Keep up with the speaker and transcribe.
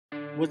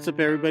What's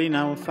up everybody,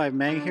 915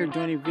 Mag here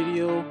doing a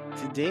video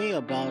today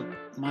about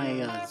my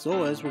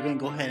Zoas. We're going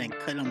to go ahead and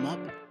cut them up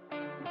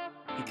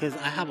because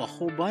I have a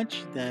whole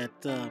bunch that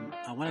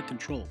I want to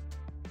control.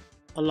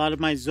 A lot of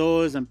my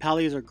Zoas and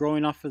Pallies are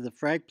growing off of the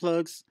Frag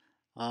Plugs,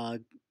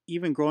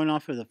 even growing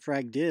off of the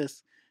Frag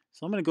Disc.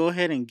 So I'm going to go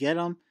ahead and get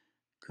them,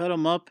 cut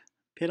them up,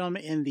 put them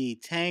in the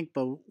tank.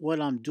 But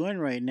what I'm doing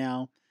right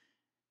now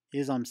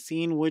is I'm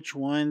seeing which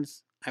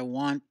ones I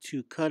want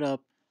to cut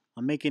up.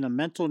 I'm making a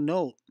mental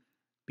note,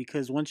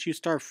 because once you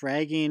start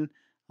fragging,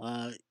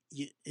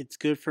 it's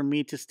good for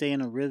me to stay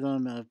in a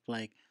rhythm of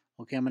like,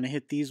 okay, I'm going to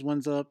hit these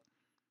ones up.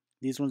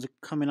 These ones are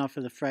coming off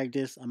of the frag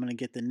disc. I'm going to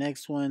get the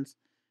next ones.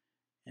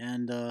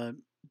 And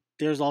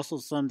there's also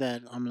some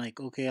that I'm like,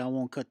 okay, I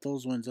won't cut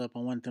those ones up. I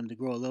want them to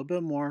grow a little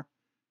bit more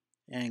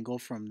and go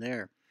from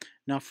there.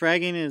 Now,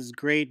 fragging is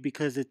great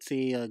because it's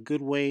a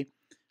good way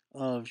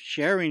of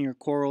sharing your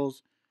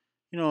corals,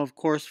 of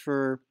course,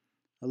 for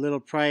a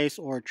little price,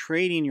 or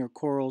trading your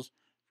corals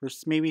for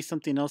maybe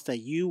something else that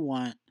you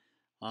want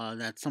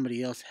that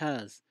somebody else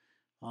has.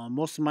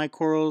 Most of my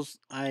corals,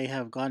 I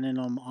have gotten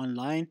them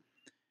online,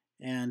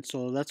 and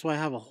so that's why I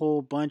have a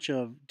whole bunch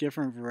of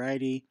different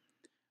variety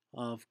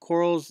of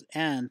corals,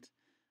 and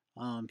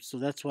so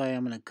that's why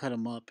I'm going to cut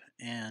them up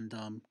and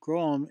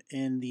grow them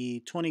in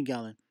the 20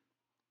 gallon.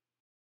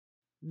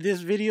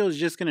 This video is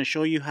just going to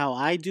show you how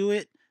I do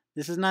it.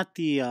 This is not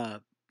the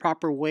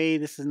proper way.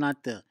 This is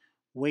not the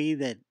way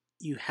that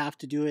you have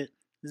to do it.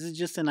 This is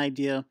just an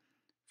idea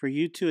for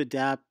you to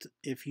adapt.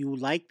 If you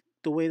like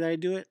the way that I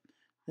do it,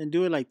 then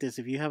do it like this.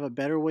 If you have a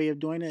better way of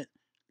doing it,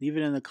 leave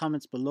it in the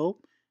comments below.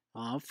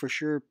 For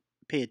sure,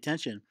 pay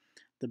attention.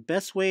 The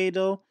best way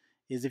though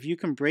is if you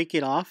can break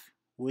it off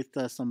with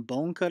some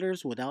bone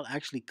cutters without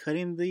actually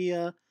cutting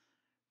the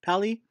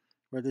pally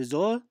or the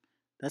Zoa.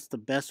 That's the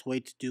best way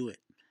to do it,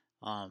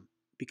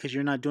 because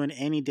you're not doing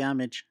any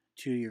damage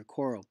to your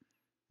coral.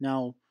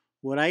 Now,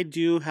 what I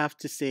do have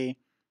to say,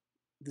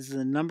 this is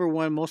the number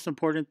one most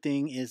important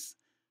thing, is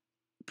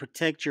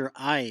protect your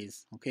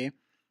eyes. Okay,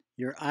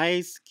 your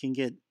eyes can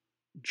get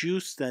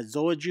juice, that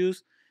Zoa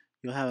juice.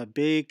 You'll have a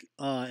big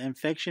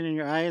infection in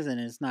your eyes, and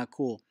it's not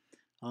cool.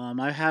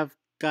 I have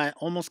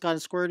almost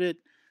got squirted,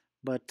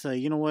 but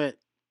you know what?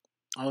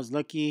 I was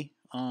lucky.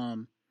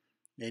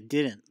 It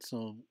didn't.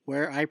 So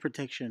wear eye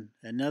protection.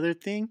 Another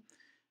thing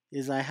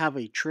is I have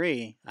a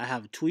tray. I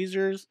have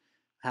tweezers.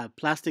 I have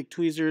plastic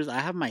tweezers. I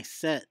have my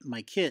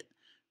kit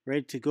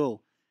ready to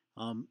go.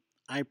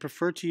 I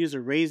prefer to use a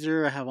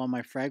razor. I have all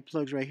my frag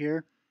plugs right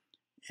here.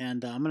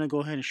 And I'm going to go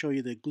ahead and show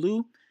you the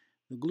glue.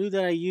 The glue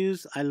that I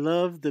use, I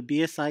love the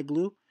BSI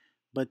glue,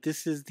 but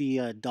this is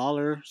the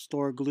dollar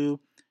store glue.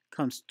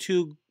 Comes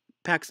 2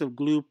 packs of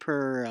glue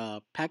per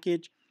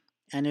package,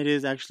 and it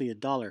is actually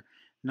 $1.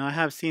 Now I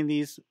have seen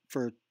these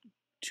for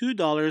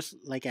 $2,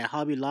 like at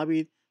Hobby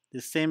Lobby,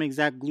 the same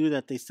exact glue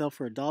that they sell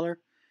for $1.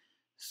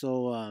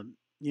 So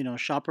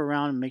shop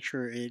around and make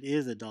sure it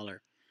is $1.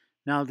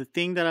 Now the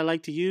thing that I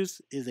like to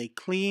use is a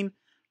clean,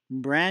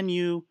 brand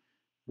new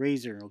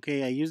razor.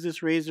 Okay, I use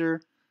this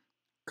razor,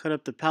 cut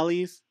up the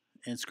pallies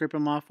and scrape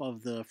them off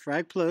of the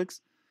frag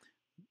plugs,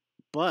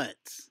 but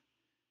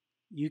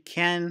you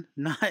can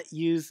not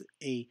use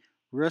a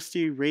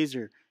rusty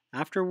razor.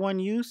 After one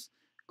use,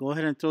 go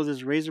ahead and throw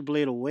this razor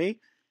blade away.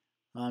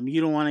 You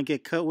don't want to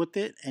get cut with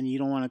it, and you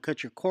don't want to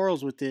cut your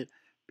corals with it,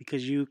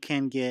 because you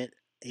can get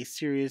a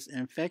serious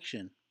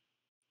infection.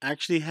 I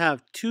actually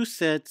have 2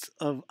 sets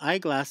of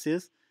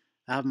eyeglasses.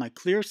 I have my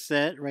clear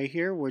set right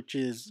here, which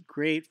is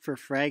great for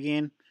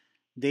fragging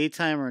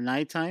daytime or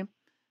nighttime,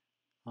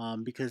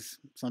 because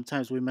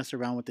sometimes we mess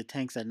around with the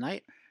tanks at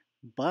night.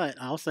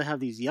 But I also have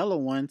these yellow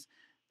ones.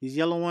 These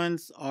yellow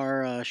ones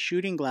are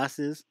shooting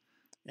glasses,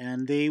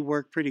 and they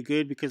work pretty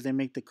good because they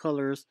make the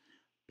colors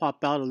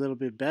pop out a little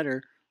bit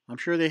better. I'm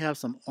sure they have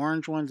some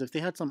orange ones. If they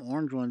had some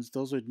orange ones,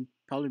 those would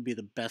probably be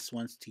the best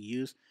ones to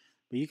use.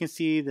 But you can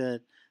see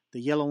that the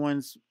yellow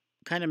ones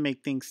kind of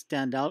make things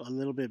stand out a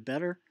little bit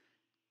better,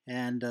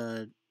 and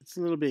it's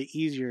a little bit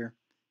easier.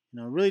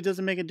 It really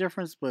doesn't make a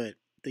difference, but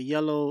the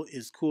yellow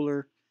is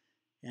cooler,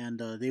 and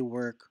they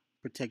work,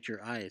 protect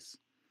your eyes.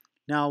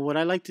 Now, what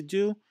I like to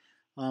do,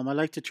 I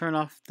like to turn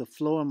off the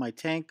flow in my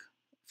tank.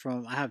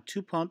 I have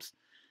 2 pumps,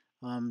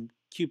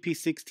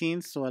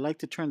 QP16s, so I like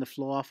to turn the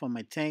flow off on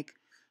my tank,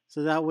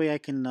 so that way I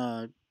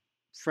can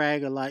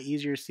frag a lot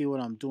easier, see what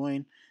I'm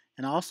doing.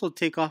 And I also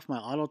take off my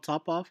auto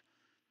top off.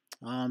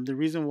 The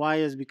reason why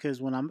is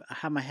because when I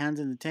have my hands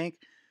in the tank,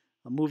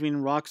 I'm moving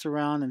rocks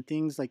around and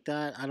things like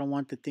that, I don't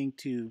want the thing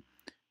to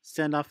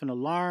send off an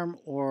alarm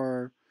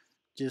or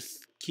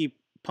just keep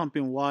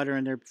pumping water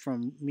in there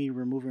from me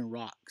removing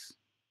rocks.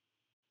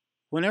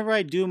 Whenever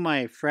I do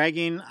my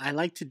fragging, I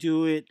like to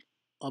do it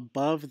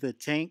above the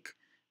tank.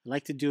 I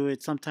like to do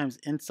it sometimes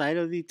inside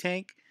of the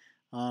tank.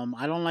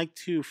 I don't like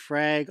to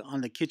frag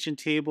on the kitchen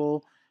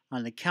table,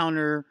 on the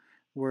counter,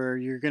 where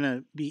you're going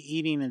to be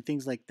eating and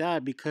things like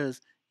that,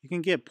 because you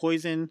can get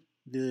poison.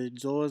 The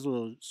Zoas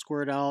will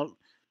squirt out,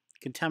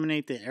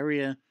 contaminate the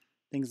area,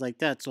 things like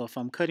that. So if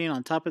I'm cutting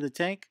on top of the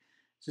tank,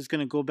 it's just going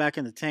to go back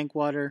in the tank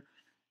water,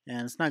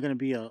 and it's not going to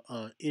be a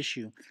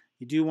issue.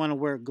 You do want to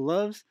wear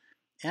gloves,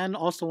 and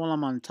also while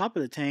I'm on top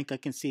of the tank, I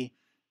can see,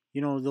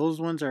 those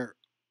ones are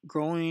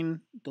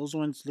growing. Those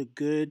ones look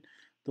good.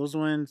 Those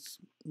ones,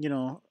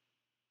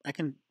 I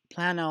can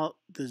plan out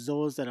the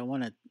zoas that I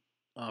want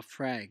to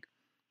frag.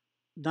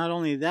 Not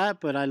only that,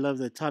 but I love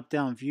the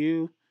top-down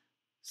view,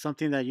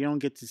 something that you don't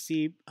get to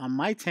see on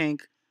my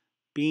tank.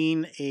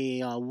 Being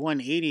a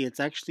 180,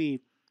 it's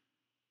actually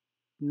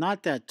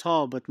not that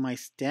tall, but my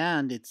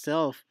stand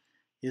itself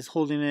is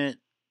holding it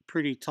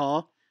pretty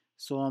tall.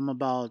 So I'm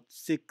about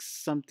 6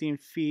 something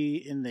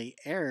feet in the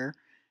air.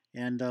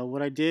 And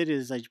what I did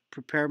is I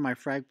prepared my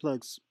frag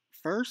plugs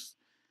first,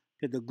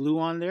 put the glue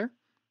on there,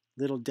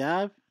 little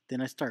dab, then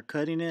I start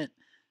cutting it.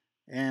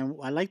 And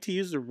I like to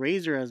use the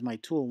razor as my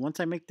tool. Once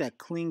I make that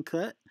clean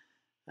cut,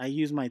 I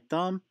use my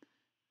thumb,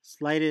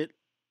 slide it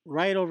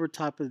right over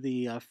top of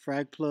the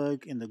frag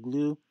plug and the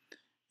glue,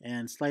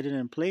 and slide it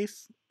in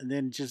place, and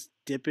then just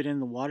dip it in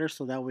the water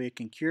so that way it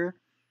can cure,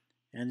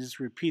 and just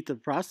repeat the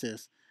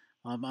process.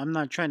 I'm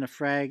not trying to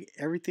frag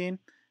everything,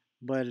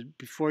 but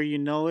before you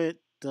know it,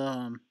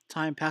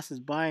 time passes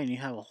by and you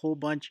have a whole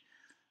bunch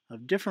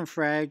of different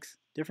frags,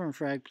 different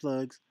frag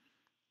plugs,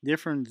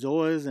 different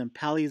zoas and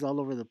pallies all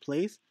over the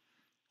place.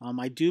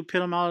 I do put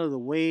them out of the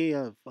way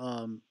of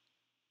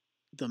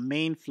the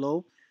main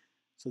flow,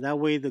 so that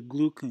way the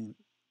glue can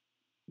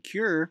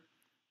cure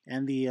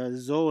and the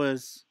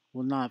zoas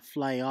will not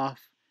fly off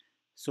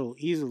so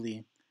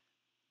easily.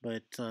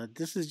 But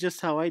this is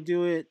just how I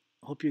do it.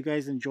 Hope you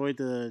guys enjoyed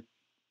the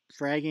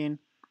fragging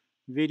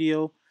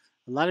video.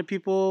 A lot of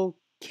people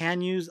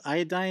can use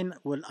iodine.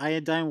 What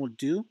iodine will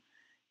do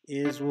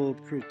is will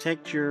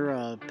protect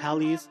your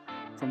pallies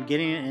from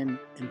getting an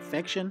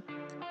infection.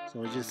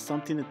 So it's just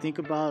something to think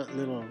about.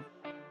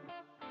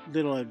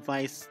 Little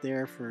advice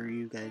there for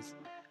you guys.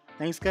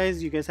 Thanks,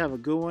 guys. You guys have a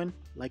good one.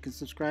 Like and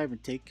subscribe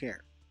and take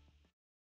care.